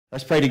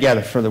Let's pray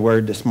together for the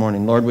word this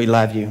morning. Lord, we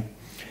love you.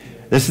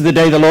 This is the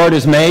day the Lord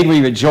has made. We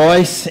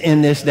rejoice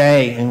in this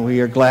day, and we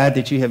are glad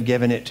that you have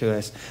given it to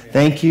us.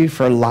 Thank you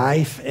for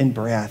life and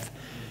breath.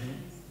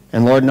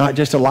 And Lord, not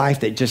just a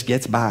life that just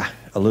gets by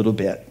a little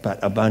bit, but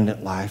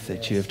abundant life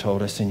that you have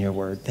told us in your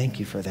word. Thank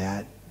you for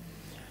that.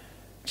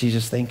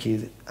 Jesus, thank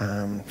you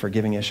for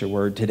giving us your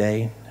word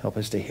today. Help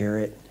us to hear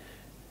it.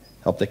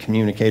 Help the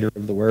communicator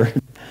of the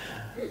word.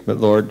 But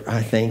Lord,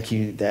 I thank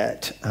you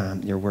that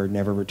your word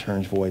never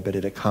returns void, but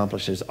it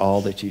accomplishes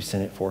all that you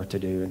sent it forth to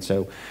do. And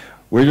so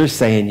we're just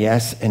saying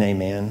yes and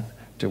amen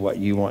to what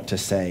you want to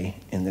say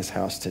in this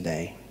house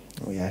today.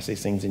 We ask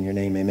these things in your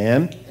name,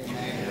 amen.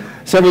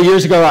 Several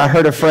years ago, I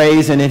heard a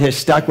phrase, and it has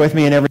stuck with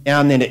me, and every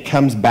now and then it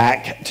comes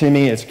back to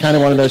me. It's kind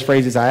of one of those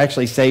phrases. I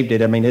actually saved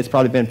it. I mean, it's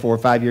probably been 4 or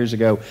 5 years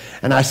ago.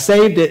 And I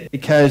saved it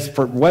because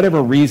for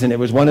whatever reason, it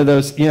was one of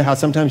those, you know how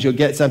sometimes you'll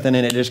get something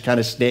and it just kind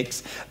of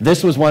sticks?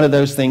 This was one of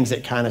those things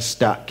that kind of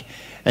stuck.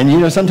 And, you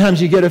know,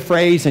 sometimes you get a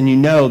phrase and you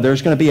know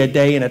there's going to be a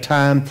day and a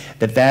time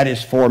that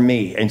is for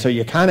me. And so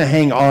you kind of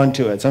hang on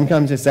to it.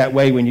 Sometimes it's that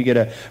way when you get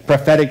a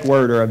prophetic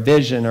word or a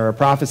vision or a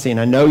prophecy. And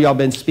I know y'all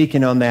been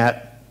speaking on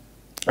that.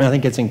 I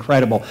think it's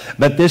incredible.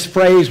 But this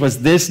phrase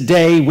was, this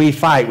day we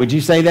fight. Would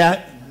you say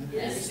that?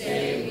 This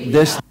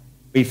day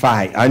we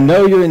fight. I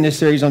know you're in this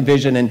series on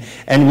vision,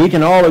 and we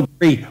can all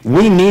agree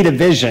we need a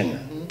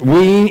vision.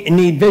 We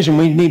need vision.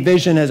 We need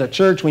vision as a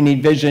church. We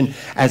need vision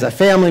as a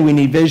family. We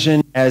need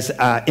vision as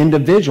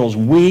individuals.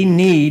 We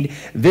need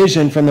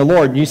vision from the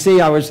Lord. You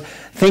see, I was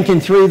thinking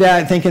through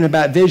that, thinking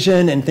about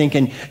vision and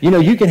thinking, you know,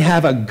 you can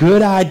have a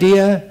good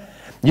idea.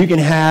 You can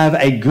have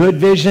a good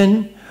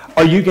vision.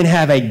 Or you can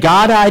have a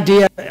God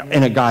idea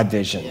and a God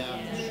vision.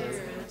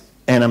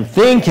 And I'm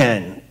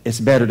thinking it's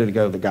better to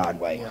go the God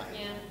way.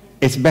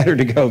 It's better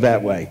to go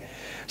that way.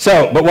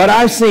 So, but what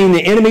I've seen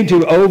the enemy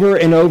do over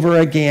and over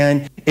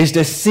again is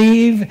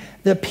deceive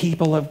the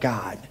people of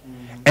God.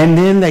 And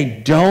then they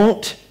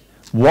don't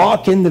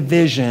walk in the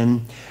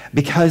vision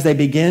because they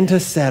begin to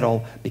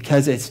settle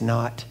because it's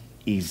not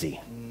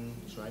easy.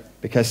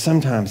 Because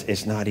sometimes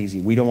it's not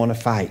easy. We don't want to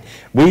fight.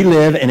 We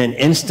live in an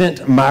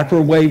instant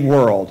microwave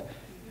world.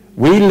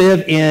 We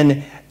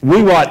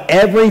want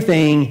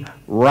everything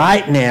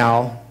right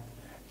now,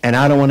 and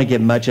I don't want to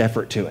give much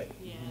effort to it.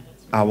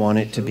 I want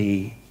it to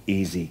be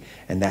easy,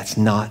 and that's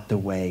not the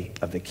way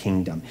of the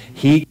kingdom.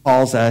 He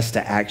calls us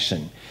to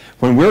action.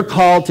 When we're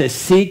called to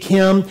seek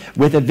him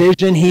with a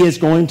vision, he is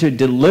going to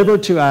deliver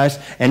to us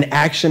an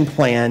action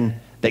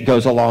plan that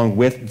goes along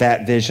with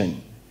that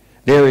vision.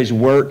 There is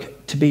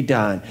work to be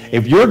done.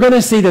 If you're going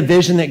to see the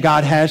vision that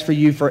God has for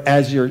you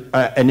as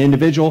an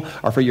individual,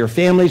 or for your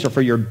families, or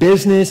for your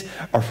business,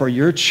 or for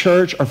your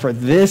church, or for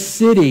this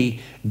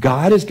city,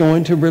 God is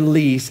going to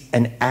release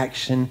an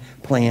action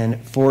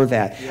plan for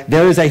that.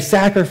 There is a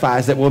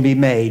sacrifice that will be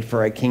made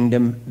for a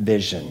kingdom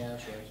vision.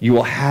 You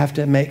will have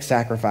to make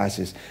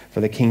sacrifices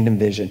for the kingdom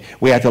vision.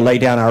 We have to lay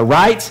down our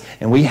rights,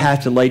 and we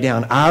have to lay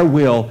down our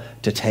will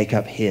to take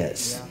up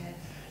his.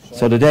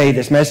 So today,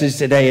 this message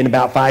today isn't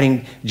about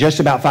fighting, just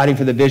about fighting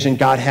for the vision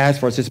God has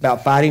for us. It's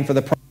about fighting for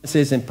the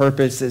promises and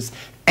purposes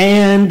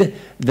and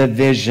the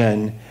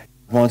vision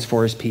he wants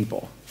for his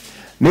people.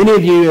 Many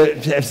of you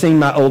have seen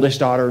my oldest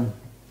daughter,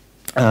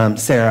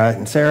 Sarah.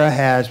 And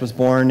Sarah was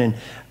born and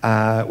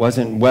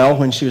wasn't well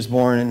when she was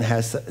born, and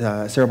has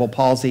cerebral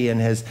palsy and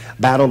has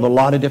battled a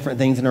lot of different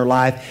things in her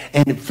life.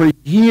 And for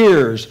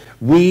years,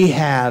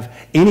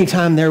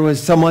 anytime there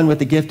was someone with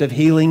the gift of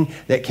healing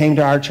that came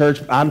to our church,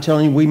 I'm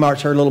telling you, we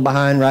marched her a little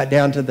behind right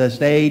down to the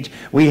stage.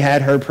 We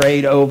had her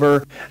prayed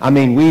over. I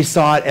mean, we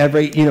sought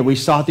we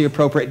sought the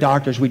appropriate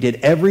doctors. We did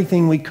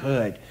everything we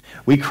could.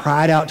 We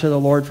cried out to the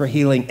Lord for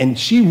healing, and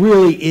she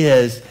really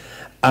is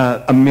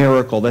a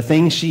miracle. The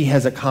things she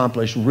has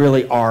accomplished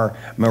really are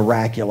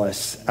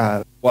miraculous,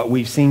 what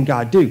we've seen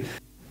God do.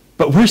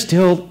 But we're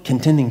still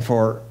contending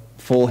for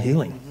full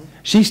healing.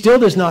 She still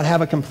does not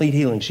have a complete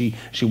healing. She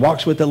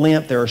walks with a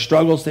limp. There are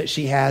struggles that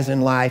she has in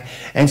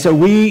life. And so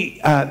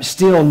we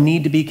still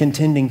need to be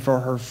contending for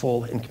her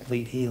full and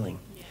complete healing.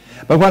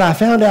 But what I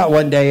found out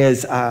one day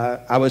is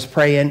I was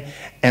praying,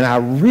 and I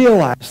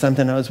realized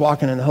something. I was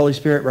walking, and the Holy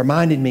Spirit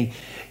reminded me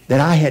that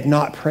I had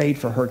not prayed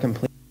for her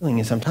complete healing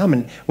in some time.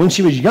 And when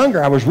she was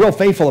younger, I was real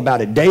faithful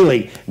about it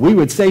daily. We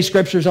would say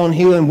scriptures on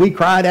healing. We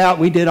cried out.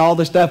 We did all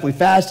the stuff. We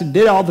fasted,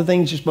 did all the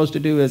things you're supposed to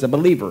do as a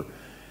believer.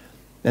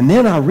 And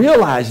then I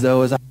realized,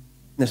 though,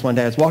 this one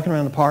day, I was walking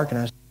around the park,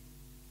 and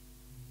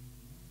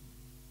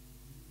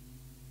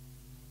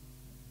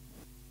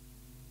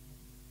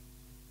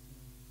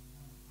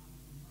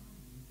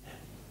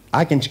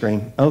I can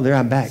scream. Oh, there,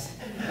 I'm back.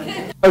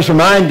 I was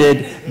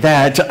reminded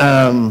that,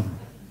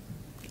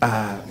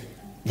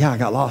 I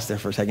got lost there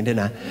for a second,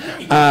 didn't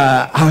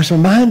I? I was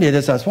reminded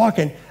as I was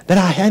walking that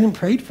I hadn't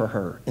prayed for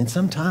her in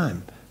some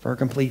time for her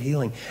complete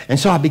healing. And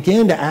so I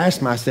began to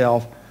ask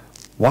myself,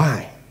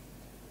 why?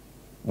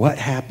 What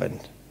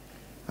happened?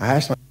 I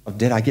asked myself,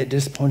 did I get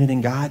disappointed in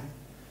God?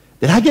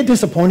 Did I get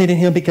disappointed in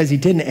him because he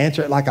didn't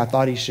answer it like I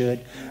thought he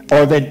should?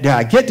 Or did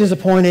I get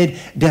disappointed?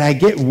 Did I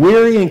get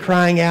weary and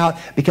crying out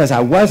because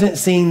I wasn't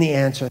seeing the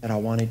answer that I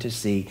wanted to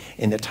see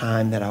in the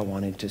time that I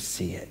wanted to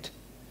see it?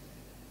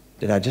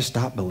 Did I just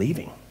stop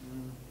believing?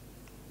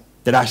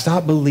 Did I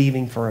stop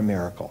believing for a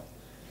miracle?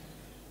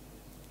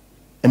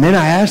 And then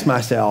I asked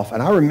myself,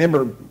 and I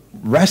remember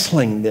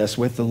wrestling this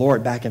with the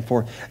Lord back and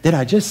forth, did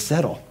I just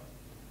settle?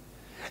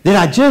 Did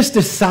I just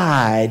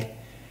decide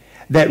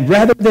that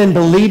rather than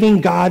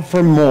believing God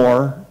for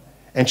more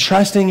and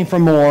trusting him for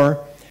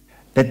more,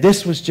 that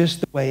this was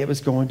just the way it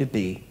was going to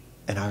be,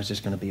 and I was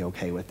just going to be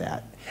okay with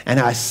that? And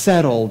I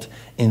settled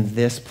in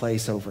this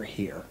place over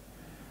here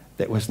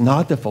that was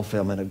not the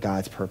fulfillment of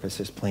God's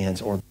purposes,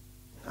 plans, or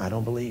I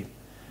don't believe.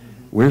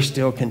 We're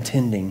still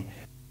contending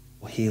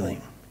for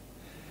healing.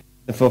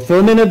 The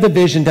fulfillment of the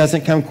vision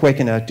doesn't come quick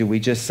enough. Do we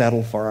just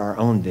settle for our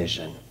own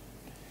vision?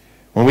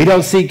 When we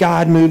don't see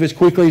God move as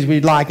quickly as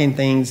we'd like in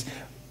things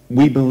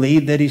we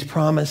believe that he's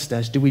promised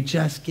us, do we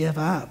just give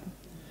up?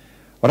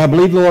 What I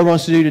believe the Lord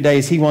wants to do today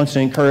is he wants to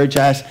encourage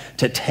us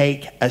to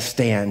take a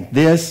stand.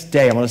 This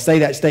day, I'm going to say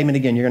that statement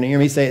again. You're going to hear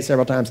me say it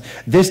several times.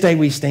 This day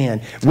we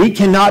stand. We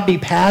cannot be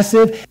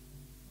passive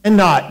and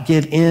not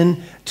give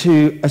in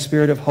to a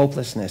spirit of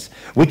hopelessness.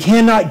 We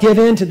cannot give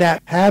in to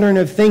that pattern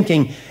of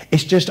thinking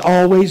it's just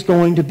always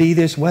going to be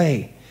this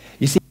way.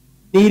 You see,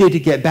 we needed to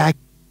get back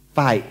and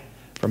fight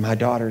for my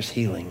daughter's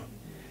healing.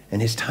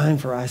 And it's time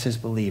for us as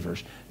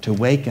believers to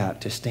wake up,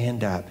 to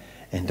stand up,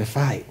 and to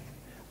fight.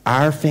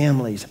 Our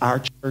families,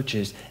 our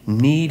churches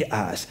need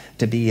us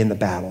to be in the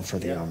battle for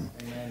them.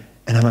 Amen.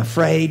 And I'm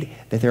afraid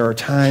that there are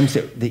times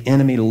that the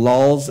enemy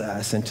lulls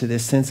us into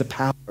this sense of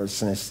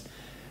powerlessness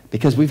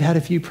because we've had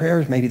a few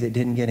prayers maybe that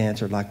didn't get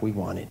answered like we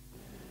wanted,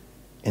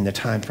 in the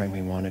time frame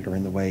we wanted, or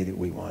in the way that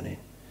we wanted.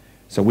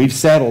 So we've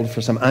settled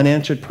for some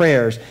unanswered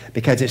prayers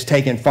because it's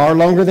taken far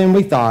longer than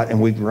we thought,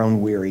 and we've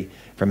grown weary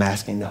from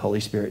asking the Holy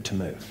Spirit to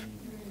move.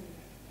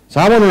 So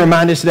I want to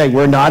remind us today,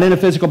 we're not in a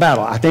physical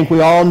battle. I think we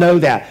all know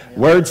that.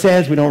 Word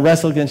says we don't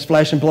wrestle against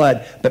flesh and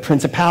blood, but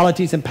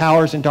principalities and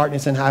powers and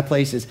darkness in high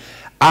places.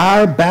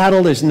 Our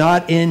battle is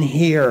not in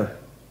here.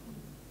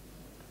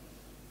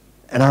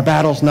 And our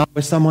battle's not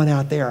with someone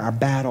out there. Our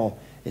battle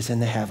is in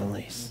the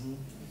heavenlies.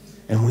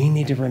 And we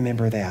need to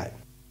remember that.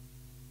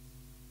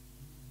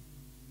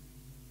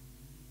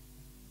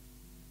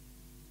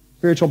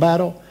 Spiritual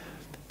battle,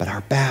 but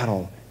our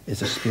battle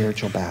is a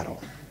spiritual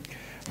battle.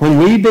 When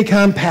we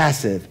become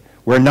passive,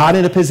 we're not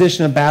in a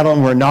position of battle,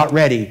 and we're not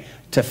ready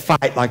to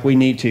fight like we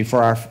need to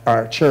for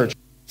our church,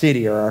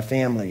 city, or our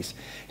families.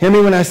 Hear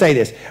me when I say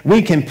this.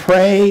 We can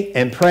pray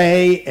and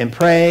pray and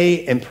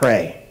pray and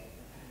pray.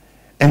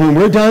 And when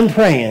we're done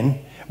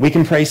praying, we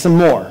can pray some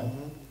more.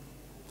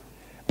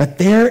 But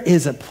there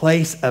is a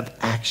place of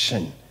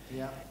action.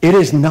 It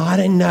is not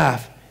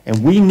enough,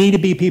 and we need to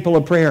be people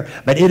of prayer,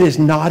 but it is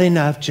not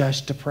enough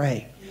just to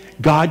pray.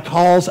 God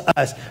calls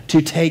us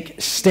to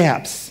take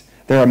steps.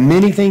 There are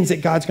many things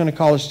that God's going to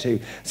call us to.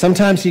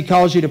 Sometimes he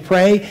calls you to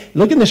pray.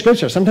 Look in the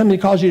scripture. Sometimes he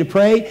calls you to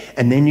pray,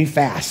 and then you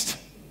fast.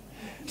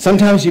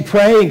 Sometimes you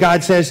pray, and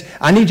God says,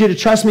 I need you to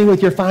trust me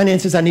with your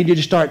finances. I need you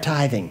to start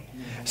tithing.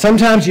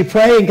 Sometimes you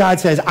pray, and God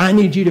says, I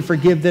need you to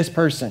forgive this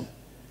person.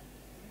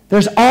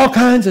 There's all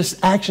kinds of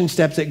action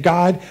steps that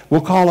God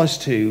will call us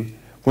to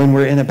when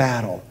we're in a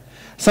battle.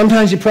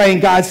 Sometimes you pray,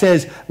 and God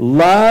says,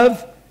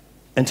 love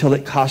until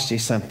it costs you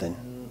something.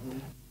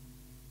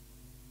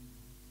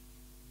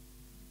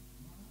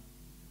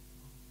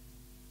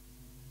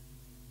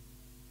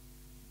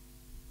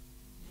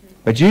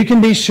 But you can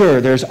be sure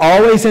there's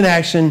always an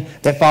action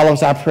that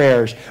follows our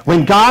prayers.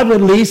 When God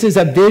releases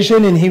a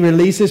vision and he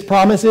releases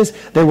promises,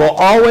 there will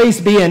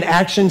always be an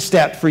action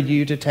step for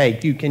you to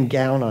take. You can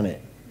count on it.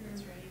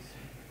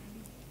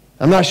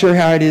 I'm not sure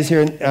how it is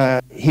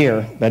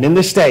here, but in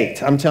the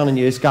States, I'm telling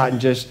you, it's gotten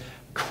just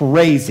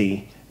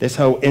crazy, this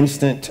whole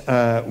instant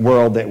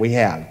world that we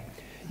have.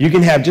 You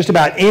can have just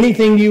about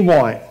anything you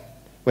want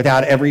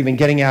without ever even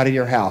getting out of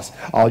your house.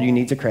 All you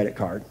need is a credit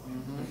card.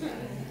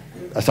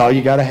 That's all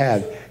you got to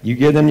have. You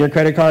give them your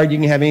credit card, you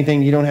can have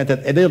anything. You don't have to.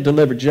 They'll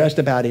deliver just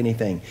about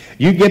anything.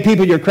 You give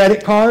people your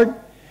credit card,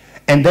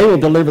 and they will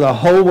deliver the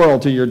whole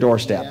world to your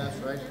doorstep. Yeah, that's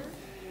right.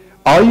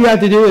 All you have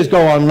to do is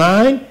go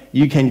online.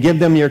 You can give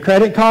them your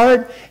credit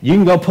card. You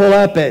can go pull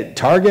up at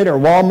Target or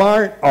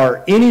Walmart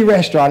or any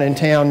restaurant in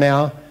town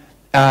now.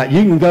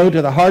 You can go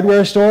to the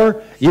hardware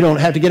store. You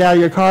don't have to get out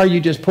of your car. You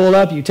just pull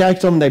up, you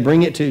text them, they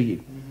bring it to you.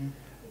 Mm-hmm.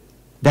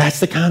 That's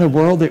the kind of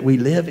world that we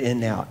live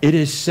in now. It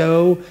is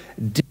so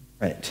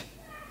different.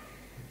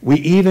 We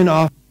even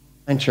offer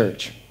online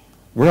church.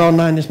 We're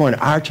online this morning.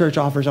 Our church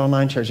offers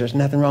online church. There's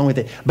nothing wrong with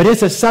it. But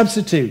it's a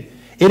substitute.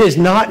 It is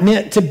not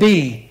meant to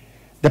be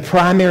the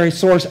primary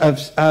source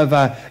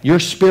of your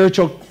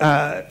spiritual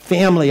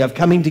family, of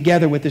coming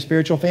together with the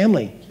spiritual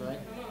family. That's right.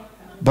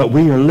 But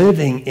we are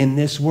living in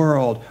this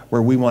world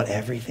where we want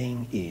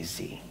everything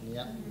easy.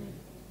 Yep.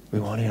 We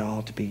want it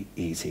all to be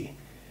easy.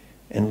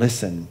 And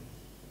listen,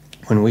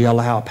 when we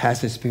allow a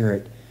passive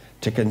spirit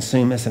to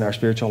consume us in our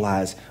spiritual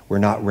lives, we're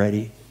not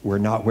ready. We're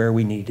not where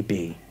we need to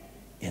be.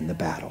 in the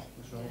battle.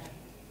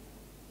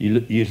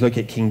 You look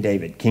at King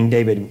David. King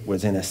David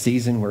was in a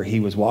season where he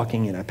was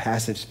walking in a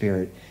passive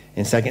spirit.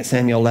 In 2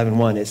 Samuel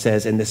 11:1, it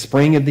says, in the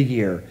spring of the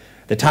year,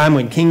 the time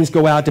when kings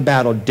go out to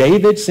battle,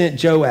 David sent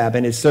Joab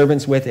and his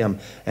servants with him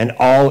and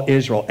all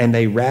Israel, and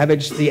they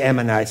ravaged the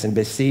Ammonites and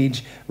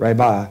besieged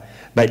Rabbah.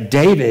 But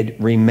David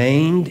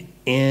remained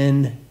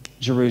in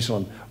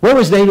Jerusalem. Where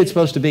was David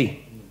supposed to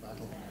be?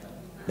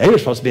 David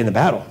was supposed to be in the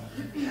battle.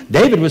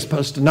 David was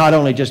supposed to not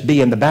only just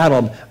be in the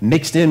battle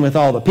mixed in with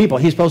all the people,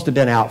 he's supposed to have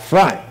been out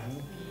front,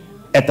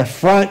 at the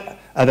front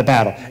of the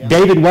battle.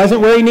 David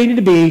wasn't where he needed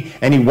to be,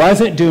 and he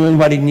wasn't doing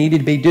what he needed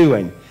to be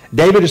doing.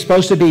 David is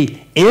supposed to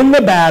be in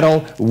the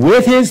battle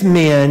with his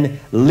men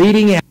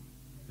leading out.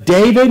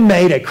 David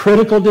made a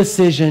critical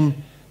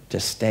decision to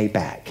stay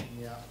back.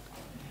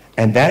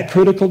 And that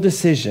critical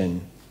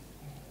decision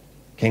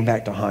came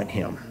back to haunt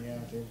him.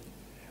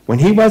 When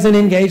he wasn't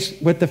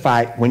engaged with the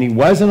fight, when he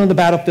wasn't on the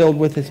battlefield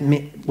with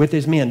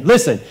his men,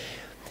 listen,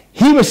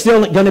 he was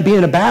still going to be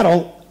in a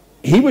battle.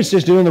 He was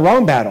just doing the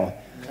wrong battle.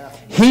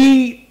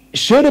 He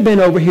should have been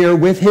over here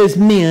with his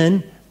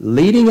men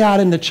leading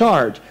out in the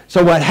charge.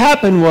 So what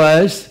happened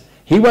was,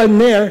 he wasn't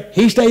there.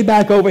 He stayed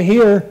back over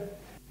here,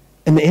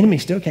 and the enemy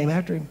still came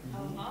after him.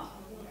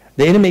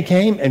 The enemy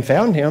came and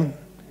found him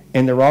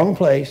in the wrong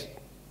place,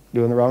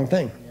 doing the wrong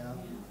thing.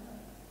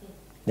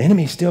 The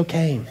enemy still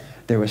came.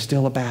 There was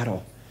still a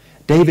battle.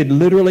 David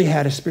literally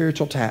had a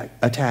spiritual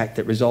attack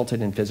that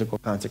resulted in physical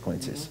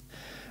consequences.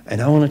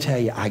 And I want to tell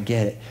you, I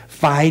get it.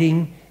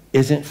 Fighting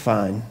isn't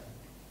fun.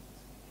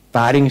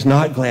 Fighting is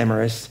not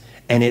glamorous,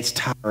 and it's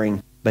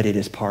tiring, but it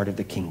is part of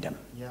the kingdom.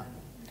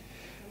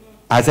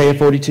 Isaiah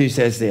 42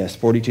 says this,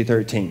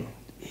 42:13.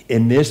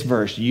 In this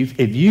verse,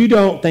 if you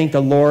don't think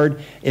the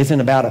Lord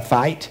isn't about a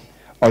fight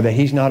or that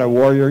he's not a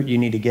warrior, you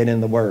need to get in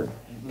the Word.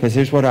 Because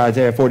here's what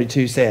Isaiah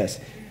 42 says.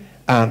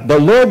 The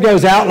Lord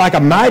goes out like a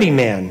mighty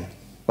man,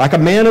 like a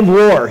man of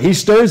war. He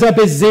stirs up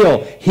his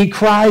zeal. He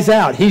cries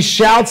out. He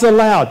shouts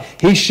aloud.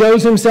 He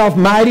shows himself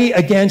mighty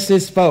against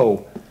his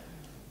foe.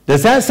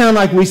 Does that sound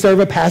like we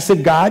serve a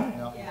passive God?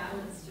 No. Yeah,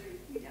 that's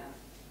true. Yeah.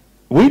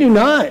 We do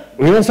not.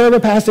 We don't serve a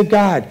passive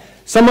God.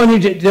 Someone who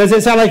does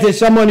it sound like there's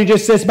someone who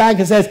just sits back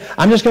and says,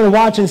 I'm just going to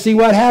watch and see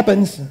what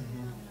happens?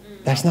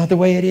 That's not the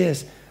way it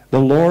is. The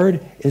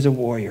Lord is a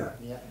warrior.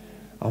 Yeah.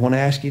 I want to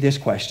ask you this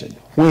question.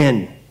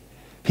 When?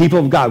 People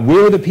of God,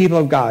 we're the people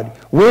of God.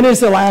 When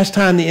is the last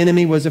time the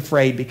enemy was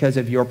afraid because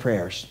of your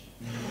prayers?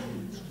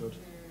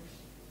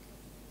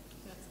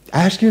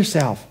 Ask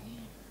yourself,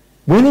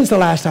 when is the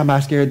last time I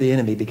scared the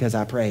enemy because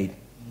I prayed?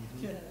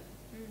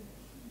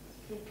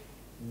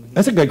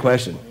 That's a good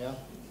question.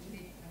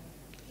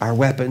 Our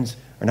weapons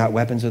are not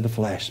weapons of the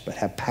flesh, but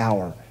have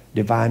power,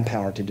 divine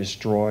power to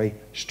destroy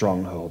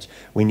strongholds.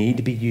 We need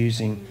to be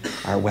using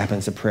our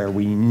weapons of prayer.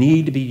 We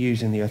need to be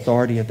using the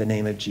authority of the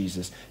name of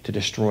Jesus to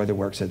destroy the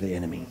works of the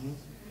enemy.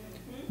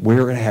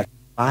 We're going to have to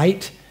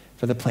fight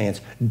for the plans.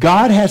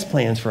 God has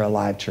plans for a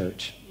live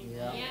church.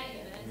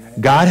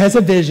 God has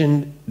a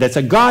vision that's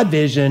a God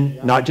vision,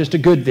 not just a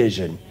good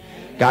vision.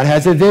 God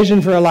has a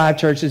vision for a live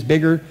church that's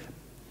bigger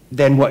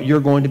than what you're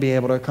going to be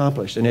able to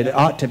accomplish. And it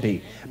ought to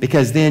be.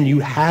 Because then you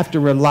have to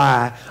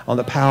rely on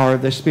the power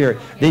of the Spirit.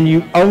 Then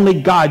you're going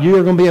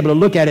to be able to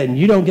look at it and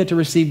you don't get to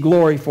receive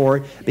glory for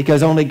it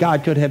because only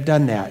God could have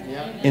done that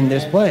in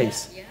this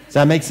place. Does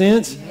that make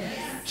sense?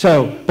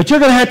 But you're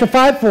going to have to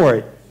fight for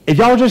it. If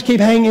y'all just keep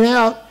hanging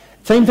out,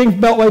 same thing for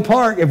Beltway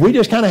Park. If we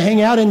just kind of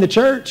hang out in the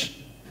church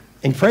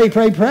and pray,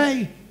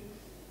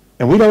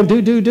 and we don't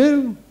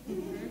do,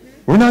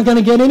 we're not going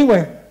to get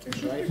anywhere.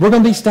 We're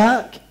going to be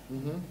stuck.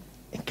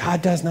 And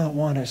God does not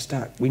want us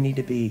stuck. We need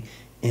to be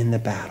in the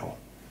battle.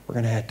 We're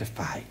going to have to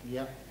fight.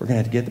 We're going to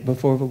have to get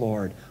before the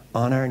Lord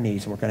on our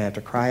knees, and we're going to have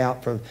to cry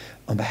out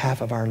on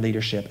behalf of our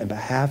leadership, on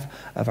behalf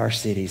of our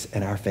cities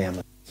and our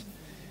families.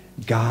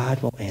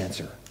 God will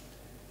answer.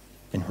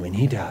 And when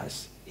he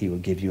does, he will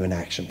give you an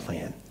action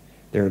plan.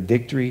 There are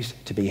victories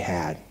to be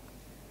had.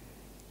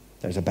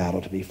 There's a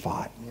battle to be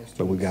fought.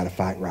 But we've got to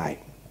fight right.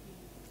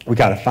 We've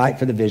got to fight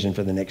for the vision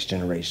for the next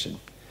generation.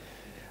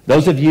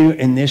 Those of you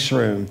in this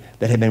room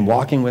that have been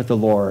walking with the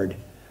Lord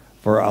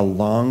for a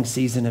long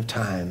season of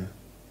time,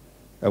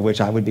 of which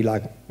I would be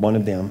like one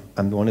of them.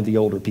 I'm one of the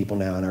older people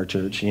now in our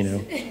church, you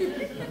know.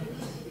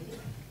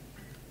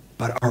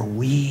 But are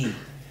we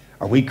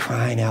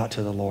crying out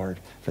to the Lord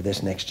for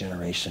this next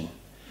generation?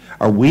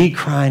 Are we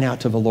crying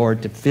out to the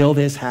Lord to fill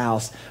this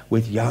house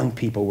with young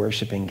people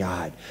worshiping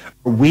God?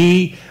 Are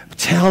we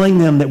telling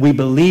them that we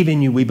believe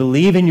in you, we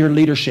believe in your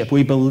leadership,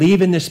 we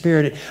believe in the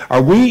Spirit?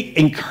 Are we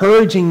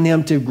encouraging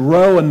them to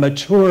grow and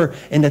mature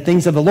in the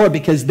things of the Lord?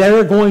 Because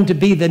they're going to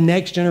be the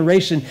next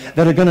generation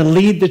that are going to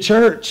lead the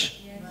church.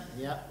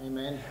 Yeah,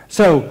 amen.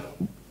 So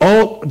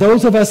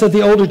those of us of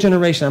the older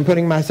generation, I'm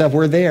putting myself,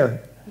 we're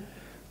there.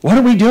 What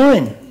are we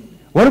doing?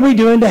 What are we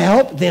doing to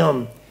help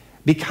them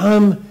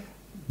become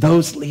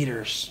those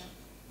leaders?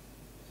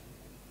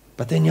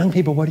 But then young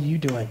people, what are you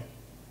doing?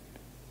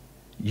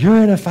 You're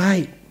in a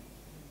fight.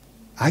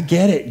 I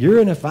get it. You're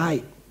in a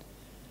fight.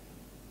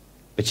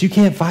 But you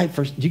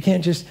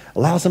can't just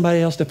allow somebody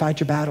else to fight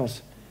your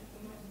battles.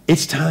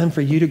 It's time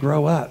for you to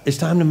grow up. It's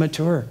time to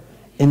mature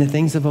in the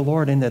things of the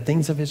Lord, in the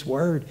things of his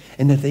word,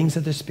 in the things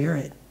of the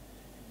Spirit.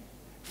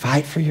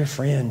 Fight for your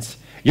friends.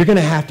 You're going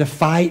to have to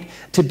fight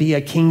to be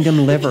a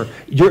kingdom liver.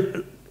 You're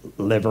going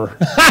to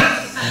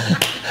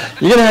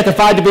have to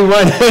fight to be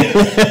one.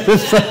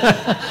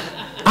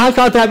 I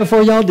thought that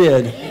before y'all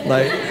did.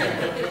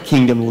 Like,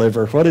 kingdom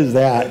liver. What is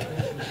that?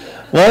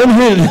 Well,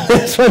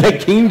 it's for the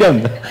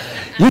kingdom.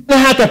 You're going to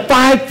have to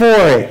fight for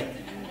it.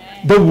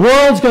 The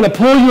world's going to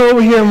pull you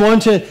over here and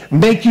want to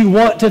make you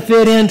want to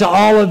fit into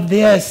all of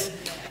this.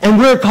 And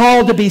we're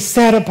called to be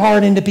set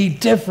apart and to be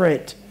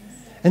different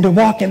and to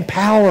walk in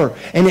power.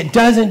 And it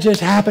doesn't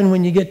just happen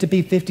when you get to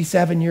be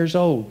 57 years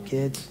old,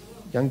 kids,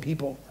 young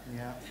people.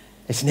 Yeah.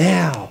 It's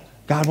now.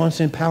 God wants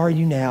to empower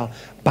you now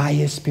by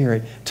his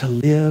Spirit to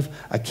live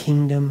a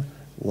kingdom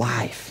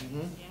life.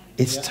 Mm-hmm.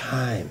 It's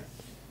time.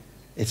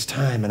 It's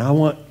time. And I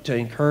want to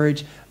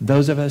encourage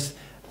those of us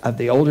of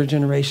the older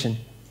generation.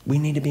 We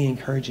need to be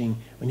encouraging.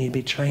 We need to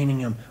be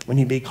training them. We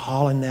need to be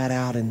calling that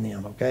out in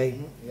them, okay?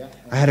 Mm-hmm. Yeah.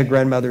 I had a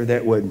grandmother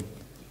that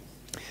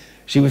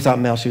she was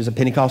something else. She was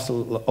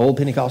a old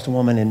Pentecostal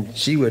woman, and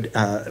she would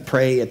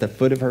pray at the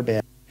foot of her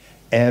bed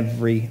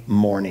every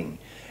morning.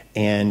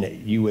 And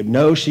you would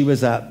know she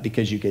was up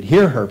because you could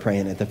hear her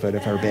praying at the foot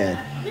of her bed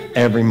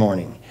every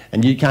morning.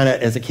 And you kind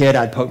of, as a kid,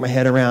 I'd poke my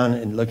head around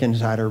and look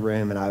inside her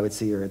room, and I would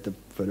see her at the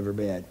foot of her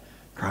bed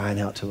crying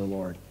out to the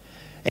Lord.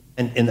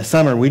 And in the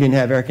summer, we didn't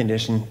have air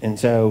conditioning, and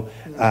so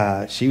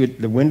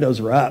the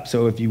windows were up.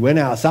 So if you went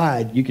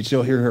outside, you could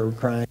still hear her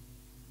crying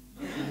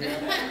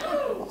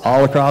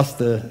all across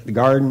the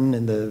garden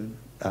and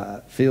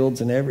the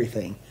fields and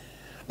everything.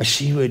 But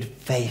she would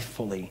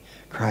faithfully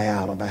cry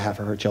out on behalf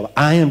of her children.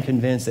 I am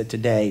convinced that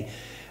today,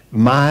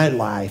 my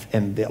life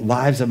and the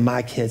lives of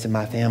my kids and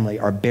my family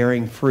are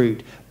bearing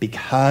fruit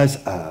because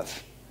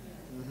of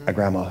a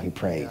grandma who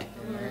prayed.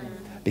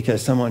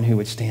 Because someone who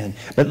would stand.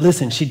 But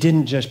listen, she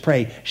didn't just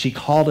pray. She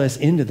called us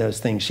into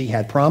those things. She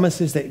had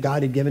promises that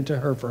God had given to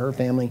her for her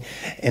family.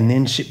 And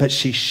then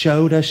she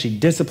showed us, she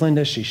disciplined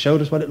us. She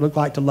showed us what it looked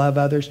like to love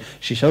others.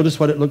 She showed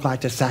us what it looked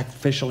like to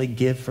sacrificially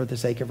give for the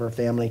sake of her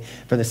family,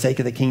 for the sake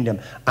of the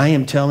kingdom. I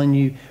am telling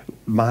you,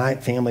 my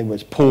family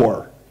was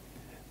poor.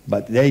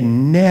 But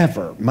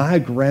my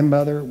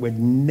grandmother would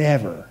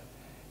never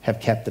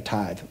have kept the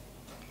tithe.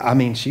 I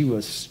mean, she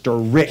was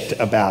strict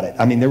about it.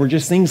 I mean, there were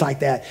just things like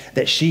that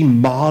she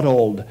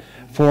modeled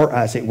for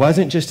us. It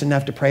wasn't just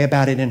enough to pray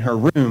about it in her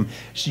room.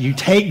 So you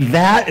take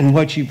that and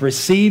what you've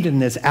received in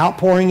this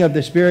outpouring of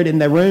the Spirit in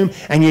the room,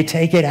 and you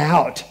take it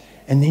out.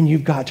 And then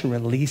you've got to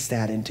release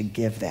that and to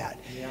give that.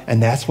 Yeah.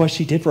 And that's what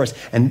she did for us.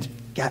 And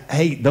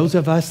hey, those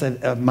of us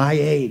of my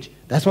age,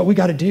 that's what we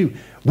got to do.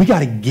 We got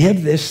to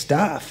give this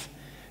stuff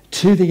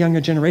to the younger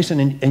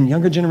generation and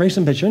younger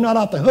generation, but you're not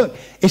off the hook.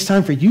 It's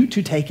time for you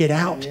to take it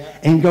out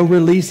and go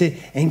release it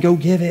and go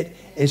give it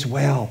as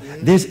well.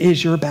 Mm-hmm. This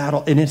is your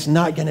battle, and it's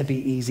not going to be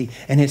easy,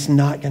 and it's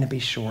not going to be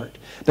short.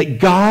 But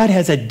God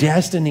has a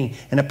destiny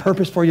and a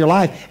purpose for your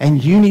life,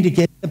 and you need to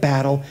get in the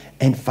battle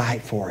and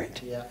fight for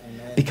it. Yeah,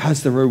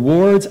 because the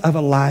rewards of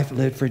a life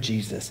lived for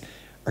Jesus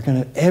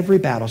every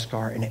battle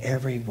scar and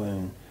every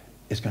wound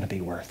is going to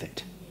be worth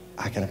it.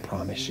 I can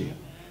promise you.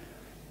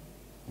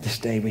 This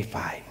day we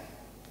fight.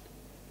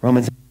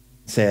 Romans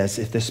says,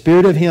 if the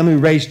Spirit of him who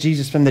raised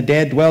Jesus from the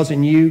dead dwells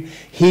in you,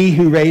 he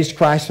who raised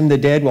Christ from the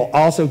dead will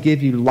also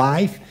give you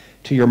life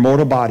to your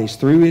mortal bodies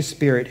through his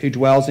Spirit who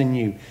dwells in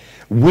you.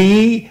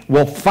 We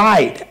will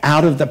fight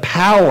out of the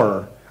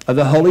power of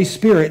the Holy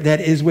Spirit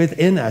that is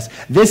within us.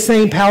 This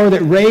same power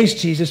that raised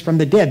Jesus from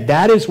the dead,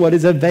 that is what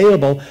is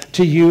available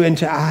to you and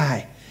to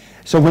I.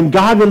 So when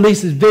God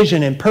releases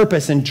vision and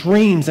purpose and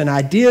dreams and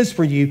ideas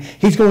for you,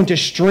 he's going to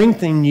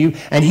strengthen you,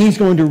 and he's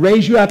going to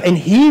raise you up, and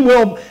he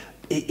will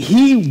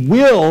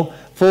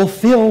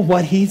fulfill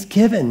what he's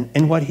given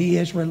and what he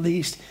has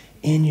released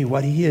in you,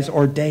 what he has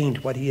ordained,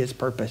 what he has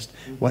purposed,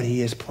 what he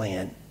has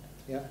planned.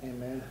 Yeah,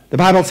 amen. The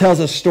Bible tells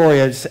a story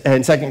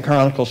in 2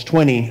 Chronicles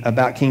 20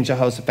 about King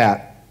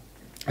Jehoshaphat.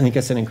 I think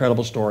it's an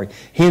incredible story.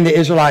 He and the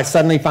Israelites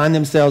suddenly find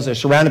themselves, they're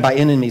surrounded by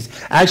enemies.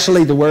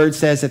 Actually, the word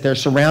says that they're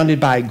surrounded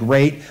by a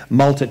great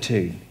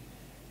multitude.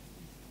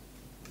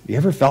 You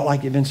ever felt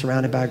like you've been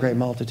surrounded by a great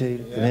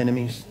multitude of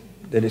enemies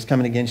that is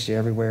coming against you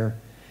everywhere?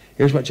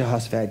 Here's what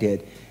Jehoshaphat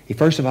did. He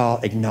first of all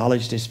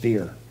acknowledged his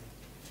fear.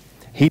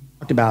 He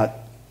talked about,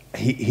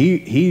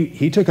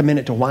 he took a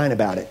minute to whine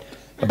about it,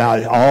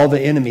 about all the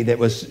enemy that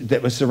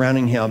was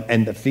surrounding him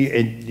and the fear.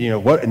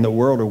 And, what in the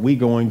world are we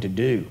going to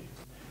do?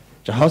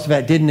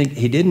 Jehoshaphat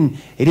didn't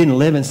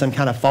live in some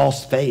kind of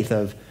false faith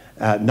of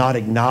not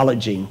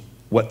acknowledging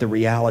what the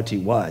reality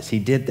was. He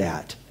did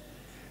that.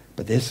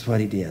 But this is what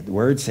he did. The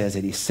word says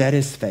that he set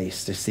his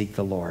face to seek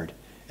the Lord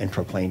and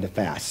proclaimed a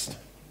fast.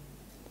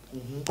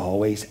 Mm-hmm.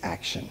 Always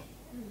action.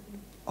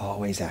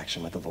 Always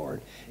action with the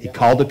Lord. He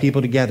called the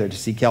people together to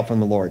seek help from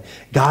the Lord.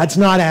 God's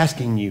not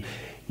asking you.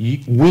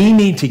 We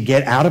need to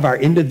get out of our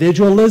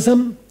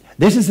individualism.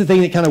 This is the thing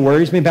that kind of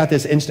worries me about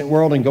this instant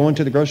world and going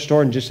to the grocery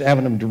store and just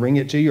having them to bring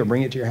it to you or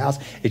bring it to your house,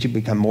 is you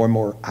become more and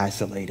more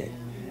isolated.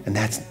 And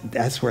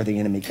that's where the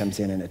enemy comes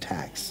in and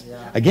attacks.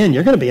 Again,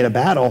 you're going to be in a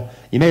battle.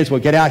 You may as well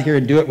get out here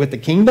and do it with the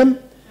kingdom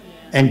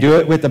and do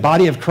it with the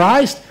body of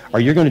Christ, or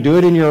you're going to do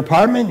it in your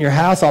apartment, your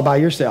house, all by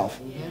yourself.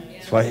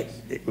 That's why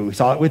we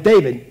saw it with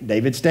David.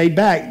 David stayed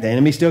back. The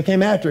enemy still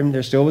came after him.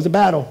 There still was a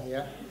battle.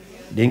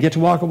 Didn't get to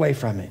walk away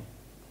from it.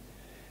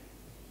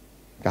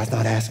 God's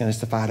not asking us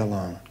to fight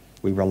alone.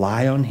 We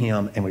rely on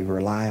him and we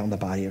rely on the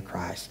body of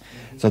Christ.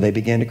 So they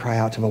began to cry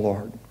out to the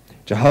Lord.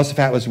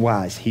 Jehoshaphat was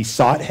wise. He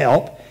sought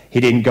help.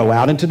 He didn't go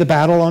out into the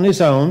battle on his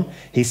own.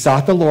 He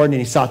sought the Lord and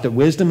he sought the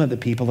wisdom of the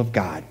people of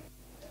God.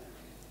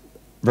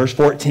 Verse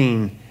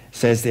 14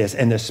 says this,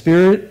 and the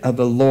Spirit of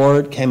the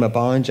Lord came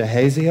upon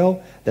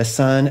Jahaziel, the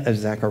son of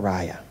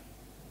Zechariah.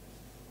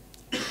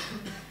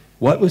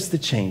 What was the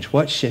change?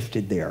 What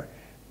shifted there?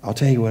 I'll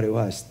tell you what it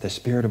was. The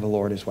Spirit of the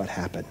Lord is what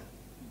happened.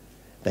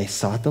 They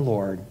sought the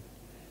Lord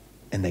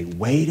and they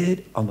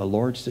waited on the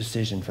Lord's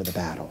decision for the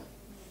battle.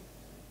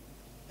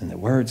 And the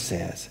word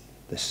says,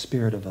 the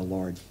Spirit of the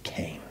Lord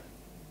came.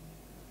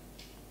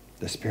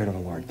 The Spirit of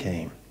the Lord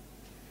came.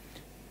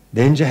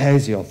 Then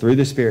Jahaziel, through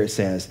the Spirit,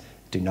 says,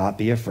 do not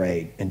be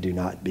afraid and do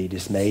not be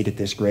dismayed at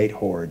this great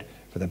horde,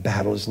 for the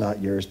battle is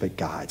not yours but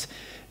God's.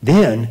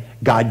 Then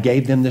God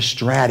gave them the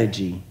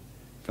strategy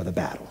for the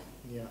battle.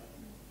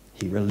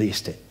 He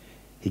released it.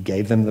 He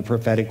gave them the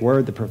prophetic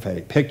word, the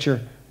prophetic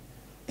picture,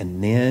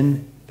 and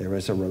then there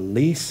was a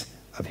release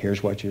of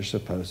here's what you're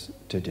supposed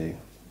to do.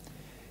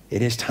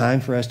 It is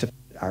time for us to put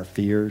our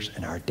fears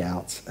and our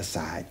doubts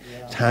aside.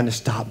 It's time to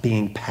stop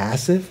being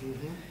passive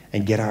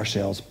and get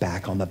ourselves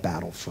back on the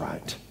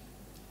battlefront.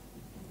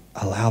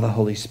 Allow the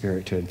Holy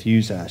Spirit to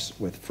infuse us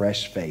with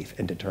fresh faith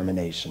and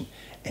determination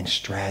and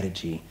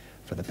strategy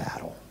for the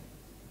battle.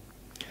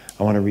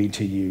 I want to read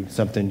to you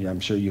something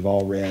I'm sure you've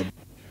all read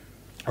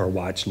or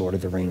watched, Lord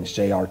of the Rings.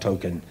 J.R.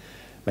 Tolkien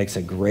makes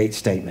a great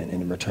statement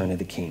in The Return of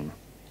the King.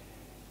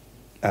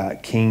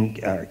 King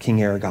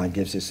Aragorn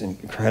gives this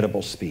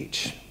incredible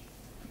speech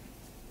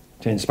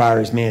to inspire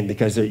his men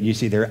because you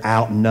see they're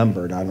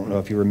outnumbered. I don't know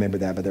if you remember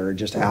that, but they're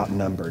just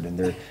outnumbered,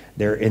 and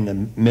they're in the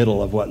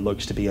middle of what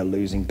looks to be a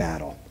losing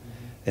battle.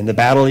 In the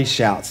battle, he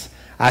shouts,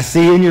 I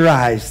see in your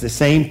eyes the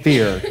same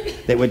fear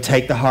that would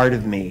take the heart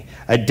of me.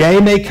 A day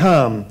may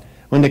come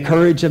when the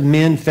courage of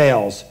men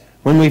fails,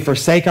 when we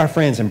forsake our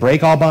friends and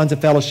break all bonds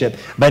of fellowship,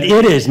 but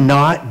it is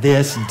not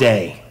this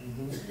day.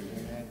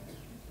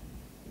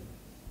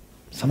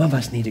 Some of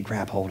us need to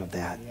grab hold of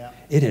that.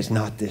 It is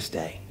not this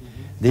day.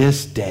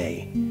 This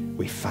day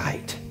we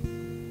fight.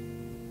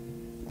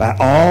 By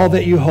all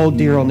that you hold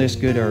dear on this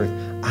good earth,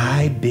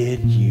 I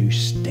bid you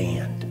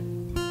stand.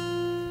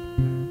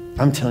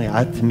 I'm telling you,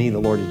 to me, the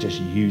Lord has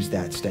just used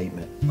that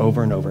statement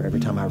over and over every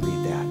time I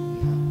read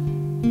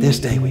that. This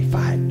day we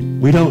fight.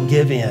 We don't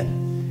give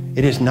in.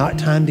 It is not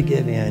time to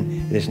give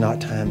in. It is not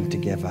time to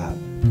give up.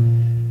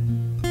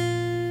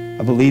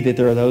 I believe that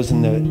there are those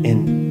of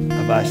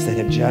us that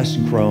have just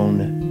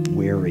grown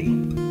weary.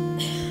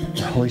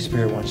 The Holy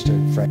Spirit wants to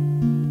refresh.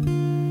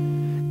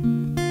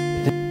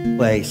 This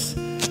place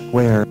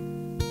where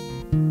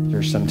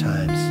there's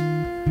sometimes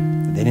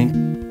they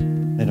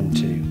didn't let them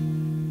to.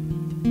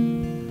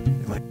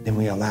 Then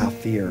we allow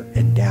fear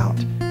and doubt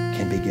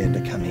can begin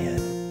to come in.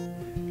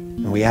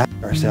 And we ask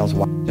ourselves,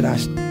 why should I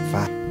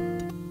fight?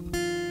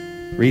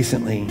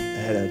 Recently, I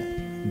had a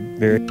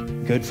very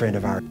good friend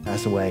of ours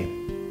pass away.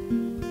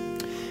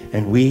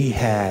 And we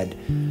had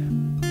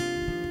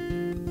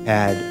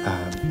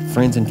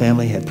friends and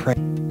family had prayed,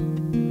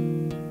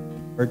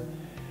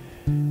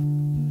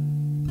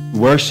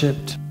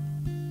 worshipped,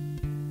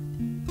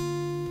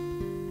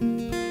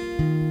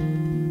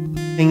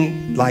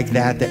 things like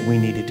that we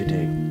needed to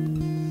do.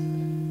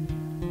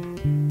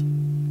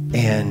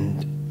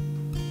 And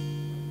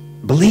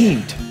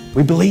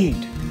we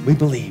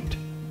believed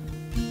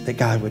that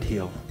God would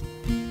heal.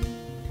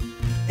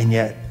 And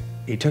yet,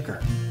 he took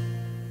her.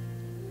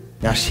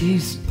 Now,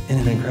 she's in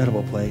an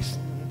incredible place.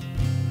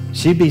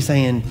 She'd be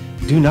saying,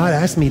 do not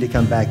ask me to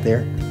come back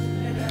there.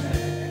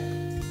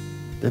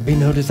 There'd be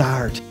no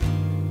desire to.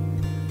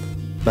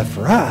 But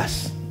for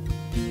us,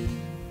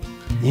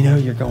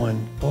 you're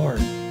going,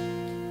 Lord,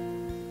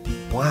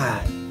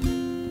 why?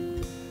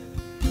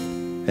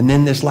 And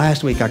then this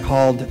last week, I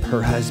called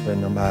her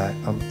husband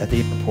at the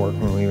airport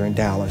when we were in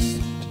Dallas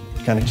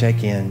to kind of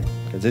check in,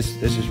 because this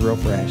is real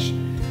fresh.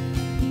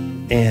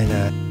 And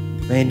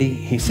Randy,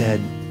 he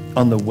said,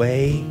 on the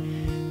way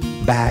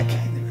back,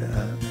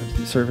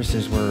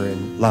 services were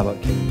in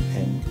Lubbock,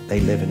 and they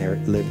lived in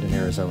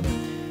Arizona.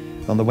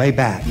 On the way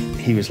back,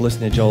 he was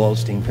listening to Joel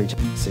Osteen preach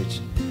a message.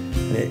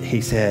 And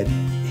he said,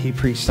 he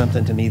preached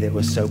something to me that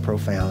was so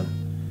profound.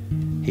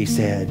 He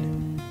said,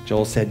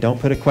 Joel said, don't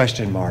put a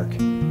question mark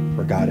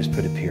where God has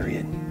put a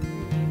period.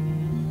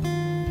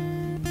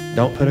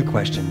 Don't put a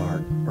question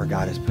mark where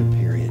God has put a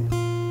period.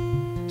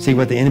 See,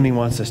 what the enemy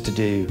wants us to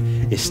do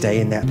is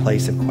stay in that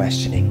place of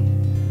questioning.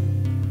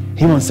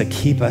 He wants to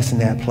keep us in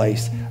that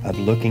place of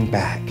looking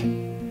back.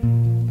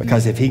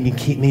 Because if he can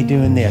keep me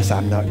doing this,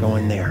 I'm not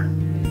going there.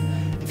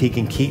 If he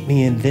can keep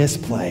me in this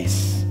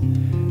place,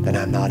 then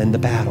I'm not in the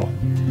battle.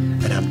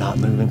 And I'm not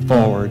moving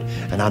forward.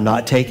 And I'm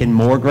not taking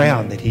more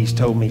ground that he's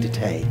told me to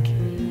take.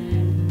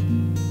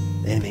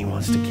 The enemy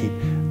wants to keep.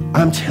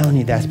 I'm telling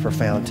you, that's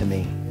profound to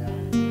me.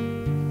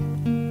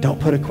 Don't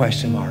put a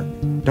question mark.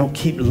 Don't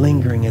keep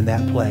lingering in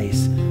that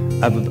place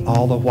of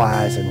all the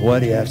whys and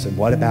what ifs and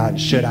what about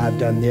and should I have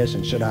done this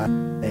and should I have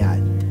done that.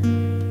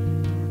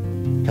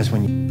 Because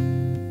when you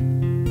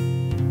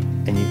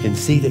can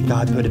see that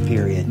God put a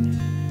period,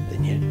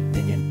 then you're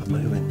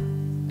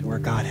moving to where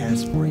God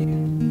has for you.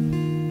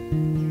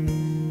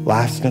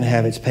 Life's going to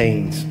have its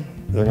pains.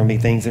 There are going to be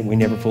things that we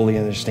never fully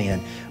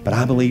understand. But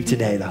I believe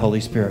today the Holy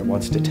Spirit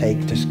wants to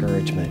take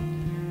discouragement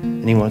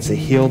and he wants to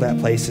heal that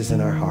places in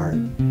our heart.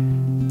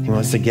 He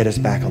wants to get us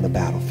back on the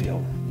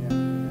battlefield.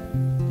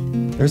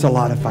 There's a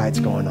lot of fights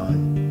going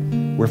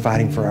on. We're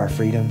fighting for our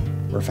freedom.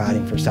 We're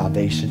fighting for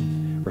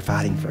salvation. We're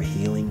fighting for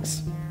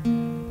healings.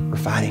 We're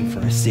fighting for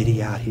a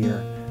city out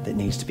here that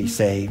needs to be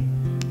saved.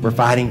 We're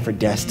fighting for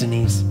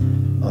destinies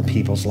on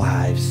people's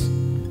lives.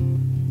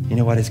 You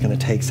know what? It's going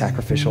to take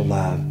sacrificial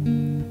love.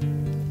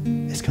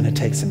 It's going to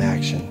take some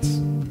actions.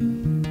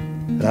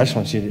 And I just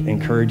want you to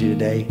encourage you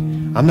today.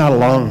 I'm not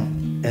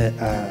alone.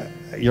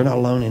 You're not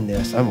alone in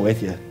this. I'm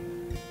with you.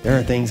 There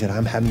are things that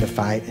I'm having to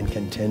fight and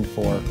contend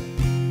for.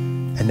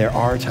 And there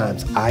are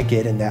times I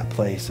get in that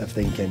place of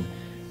thinking,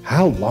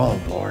 how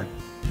long, Lord?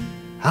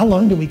 How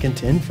long do we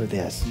contend for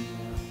this?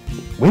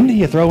 When do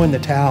you throw in the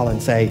towel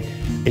and say,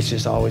 it's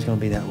just always going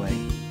to be that way?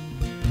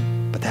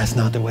 But that's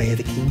not the way of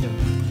the kingdom.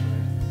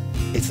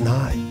 It's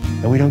not.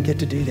 And we don't get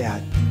to do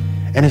that.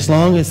 And as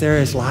long as there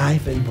is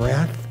life and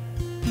breath,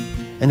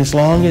 and as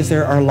long as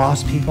there are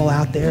lost people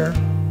out there,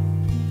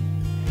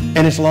 and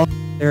as long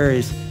as there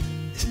is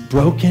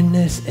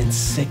brokenness and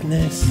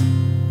sickness,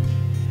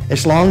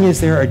 as long as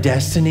there are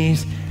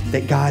destinies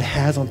that God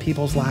has on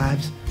people's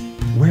lives,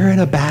 we're in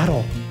a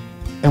battle.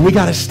 And we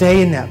got to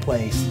stay in that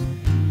place.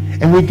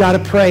 And we've got to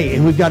pray,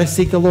 and we've got to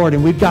seek the Lord,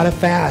 and we've got to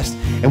fast.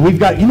 And we've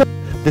got,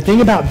 the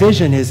thing about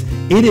vision is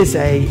it is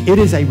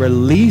a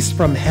release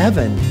from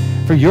heaven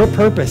for your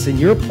purpose and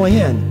your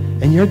plan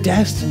and your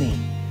destiny.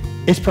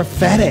 It's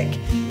prophetic.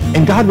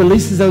 And God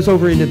releases those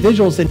over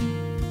individuals and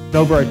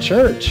over a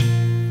church.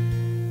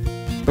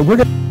 But we're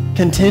going to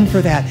contend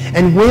for that.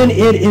 And when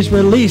it is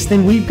released,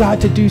 then we've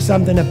got to do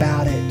something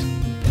about it.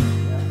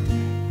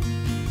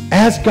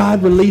 As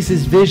God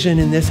releases vision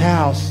in this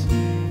house,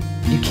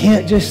 you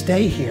can't just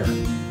stay here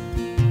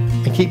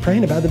and keep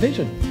praying about the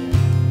vision.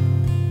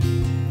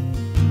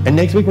 And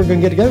next week we're going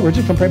to get together. We're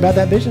just going to pray about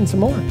that vision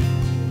some more.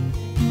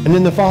 And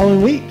then the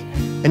following week,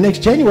 and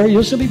next January,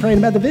 you'll still be praying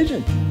about the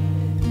vision.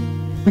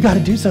 We got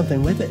to do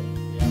something with it.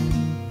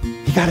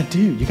 You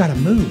got to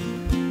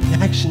move.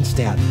 An action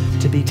step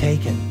to be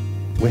taken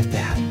with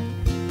that.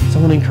 So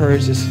I want to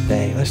encourage us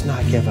today. Let's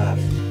not give up.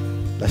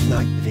 Let's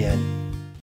not give in.